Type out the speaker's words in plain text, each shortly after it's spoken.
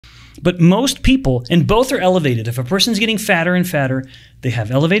But most people, and both are elevated. If a person's getting fatter and fatter, they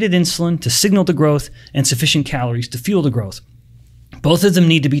have elevated insulin to signal the growth and sufficient calories to fuel the growth. Both of them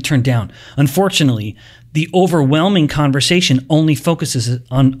need to be turned down. Unfortunately, the overwhelming conversation only focuses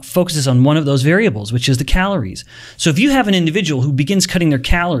on one of those variables, which is the calories. So if you have an individual who begins cutting their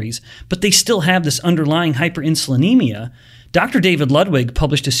calories, but they still have this underlying hyperinsulinemia, Dr. David Ludwig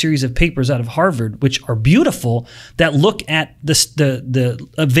published a series of papers out of Harvard, which are beautiful, that look at the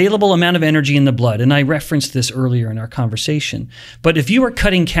available amount of energy in the blood. And I referenced this earlier in our conversation. But if you are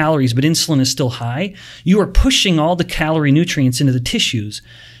cutting calories, but insulin is still high, you are pushing all the calorie nutrients into the tissues.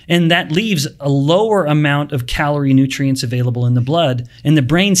 And that leaves a lower amount of calorie nutrients available in the blood. And the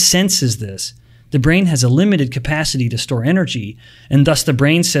brain senses this. The brain has a limited capacity to store energy. And thus the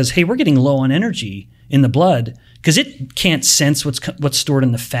brain says, hey, we're getting low on energy in the blood, because it can't sense what's stored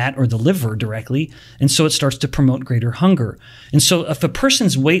in the fat or the liver directly, and so it starts to promote greater hunger. And so if a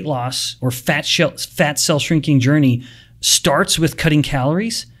person's weight loss or fat cell shrinking journey starts with cutting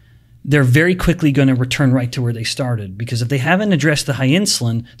calories, they're very quickly going to return right to where they started, because if they haven't addressed the high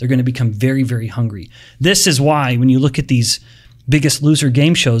insulin, they're going to become very, very hungry. This is why when you look at these Biggest Loser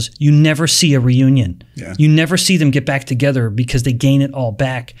game shows, you never see a reunion. Yeah. You never see them get back together because they gain it all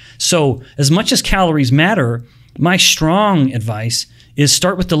back. So as much as calories matter, my strong advice is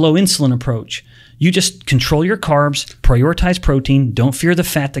start with the low insulin approach. You just control your carbs, prioritize protein, don't fear the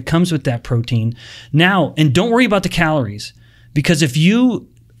fat that comes with that protein. Now, and don't worry about the calories, because if you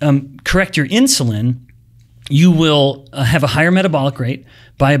correct your insulin, you will have a higher metabolic rate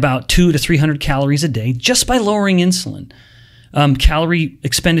by about 200 to 300 calories a day just by lowering insulin. Calorie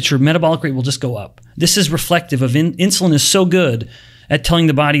expenditure, metabolic rate will just go up. This is reflective of insulin is so good at telling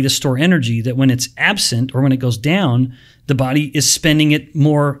the body to store energy that when it's absent or when it goes down, the body is spending it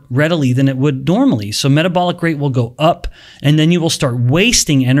more readily than it would normally. So metabolic rate will go up, and then you will start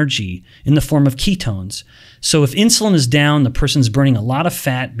wasting energy in the form of ketones. So if insulin is down, the person's burning a lot of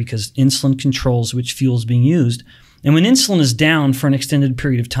fat because insulin controls which fuel is being used. And when insulin is down for an extended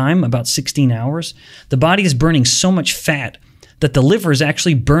period of time, about 16 hours, the body is burning so much fat that the liver is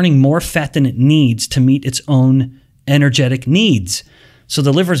actually burning more fat than it needs to meet its own energetic needs. So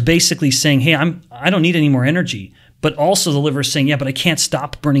the liver is basically saying, hey, I don't need any more energy. But also the liver is saying, yeah, but I can't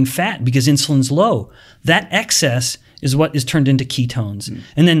stop burning fat because insulin's low. That excess is what is turned into ketones.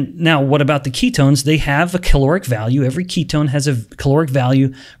 And then now what about the ketones? They have a caloric value. Every ketone has a caloric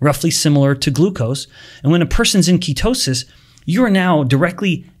value roughly similar to glucose. And when a person's in ketosis, you are now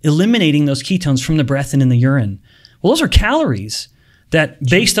directly eliminating those ketones from the breath and in the urine. Well, those are calories that,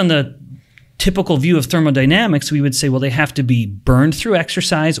 based on the typical view of thermodynamics, we would say, well, they have to be burned through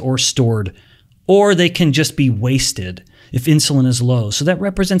exercise or stored, or they can just be wasted if insulin is low. So that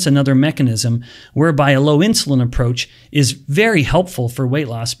represents another mechanism whereby a low insulin approach is very helpful for weight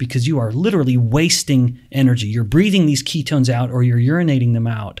loss, because you are literally wasting energy. You're breathing these ketones out or you're urinating them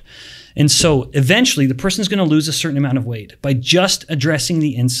out. And so eventually the person's going to lose a certain amount of weight by just addressing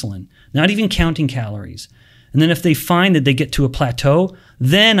the insulin, not even counting calories. And then if they find that they get to a plateau,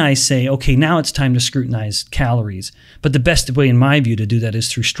 then I say, okay, now it's time to scrutinize calories. But the best way, in my view, to do that is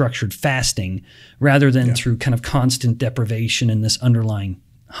through structured fasting rather than through kind of constant deprivation and this underlying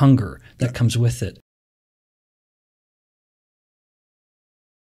hunger that comes with it.